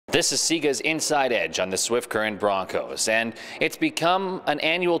This is Sega's Inside Edge on the Swift Current Broncos, and it's become an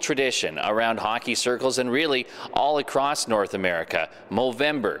annual tradition around hockey circles and really all across North America.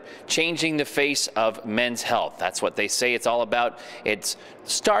 Movember, changing the face of men's health. That's what they say it's all about. It's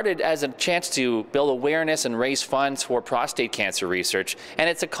started as a chance to build awareness and raise funds for prostate cancer research, and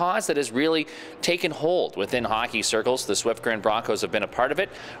it's a cause that has really taken hold within hockey circles. The Swift Current Broncos have been a part of it,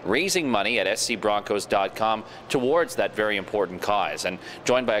 raising money at scbroncos.com towards that very important cause. And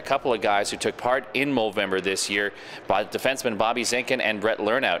joined by a couple of guys who took part in Movember this year, by defensemen Bobby Zinkan and Brett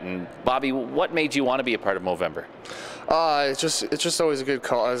Lernout. And Bobby, what made you want to be a part of Movember? It's just always a good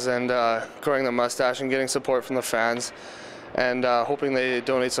cause, and growing the mustache and getting support from the fans, and hoping they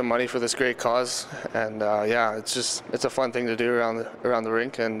donate some money for this great cause. And yeah, it's a fun thing to do around the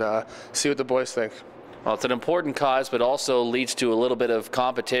rink, and see what the boys think. Well, it's an important cause, but also leads to a little bit of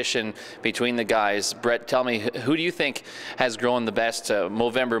competition between the guys. Brett, tell me, who do you think has grown the best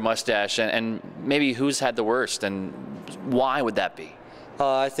Movember mustache, and maybe who's had the worst, and why would that be?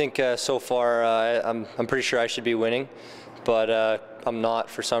 I think so far I'm pretty sure I should be winning, but I'm not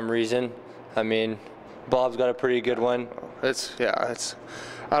for some reason. I mean, Bob's got a pretty good one.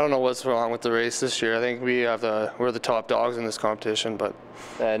 I don't know what's wrong with the race this year. I think we're the top dogs in this competition, but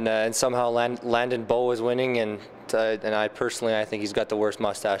and somehow Landon Bow is winning, and I personally think he's got the worst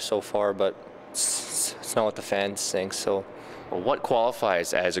mustache so far, but it's not what the fans think. So, well, what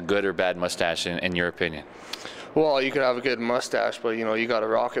qualifies as a good or bad mustache in your opinion? Well, you could have a good mustache, but you got to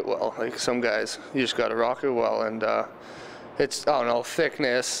rock it well. Like some guys, you just got to rock it well, and it's, I don't know,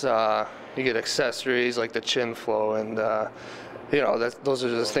 thickness. You get accessories like the chin flow, and those are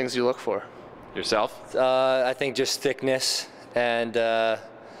just things you look for. Yourself? I think just thickness, and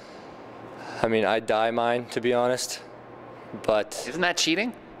I mean, I'd dye mine, to be honest, but isn't that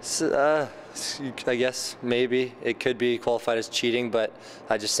cheating? I guess maybe it could be qualified as cheating, but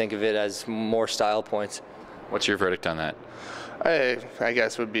I just think of it as more style points. What's your verdict on that? I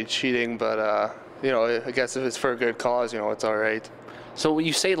guess it would be cheating, but I guess if it's for a good cause, it's all right. So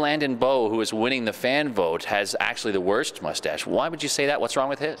you say Landon Bow, who is winning the fan vote, has actually the worst mustache. Why would you say that? What's wrong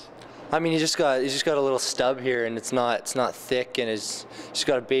with his? I mean, he's just got a little stub here, and it's not thick, and he's just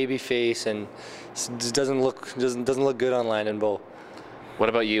got a baby face, and it doesn't look good on Landon Bow. What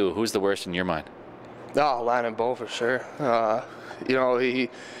about you? Who's the worst in your mind? Oh, Landon Bow for sure.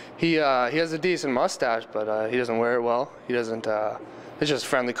 He has a decent mustache, but he doesn't wear it well. He doesn't. It's just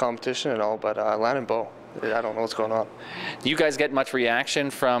friendly competition and all, but Landon Bow, I don't know what's going on. Do you guys get much reaction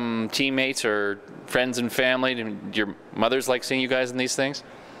from teammates or friends and family? Do your mothers like seeing you guys in these things?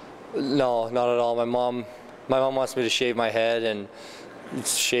 No, not at all. My mom wants me to shave my head and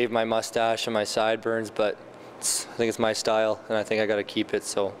shave my mustache and my sideburns, but I think it's my style, and I think I got to keep it.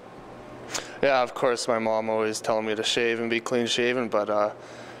 So. Yeah, of course, my mom always telling me to shave and be clean shaven, but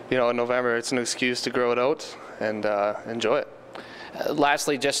in November it's an excuse to grow it out and enjoy it.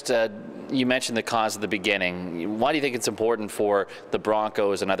 Lastly, just you mentioned the cause at the beginning. Why do you think it's important for the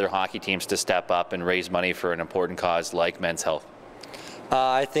Broncos and other hockey teams to step up and raise money for an important cause like men's health?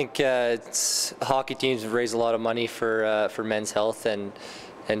 I think hockey teams have raised a lot of money for men's health, and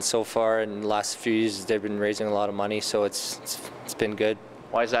so far in the last few years they've been raising a lot of money, so it's been good.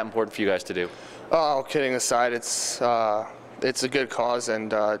 Why is that important for you guys to do? Oh, kidding aside, it's a good cause,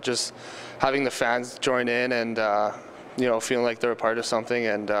 and just having the fans join in and feeling like they're a part of something,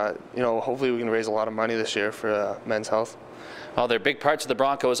 and hopefully we can raise a lot of money this year for men's health. Well, they're big parts of the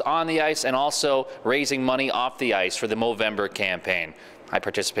Broncos on the ice and also raising money off the ice for the Movember campaign. I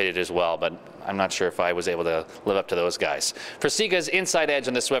participated as well, but I'm not sure if I was able to live up to those guys. For Sega's Inside Edge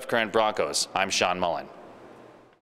on the Swift Current Broncos, I'm Shawn Mullin.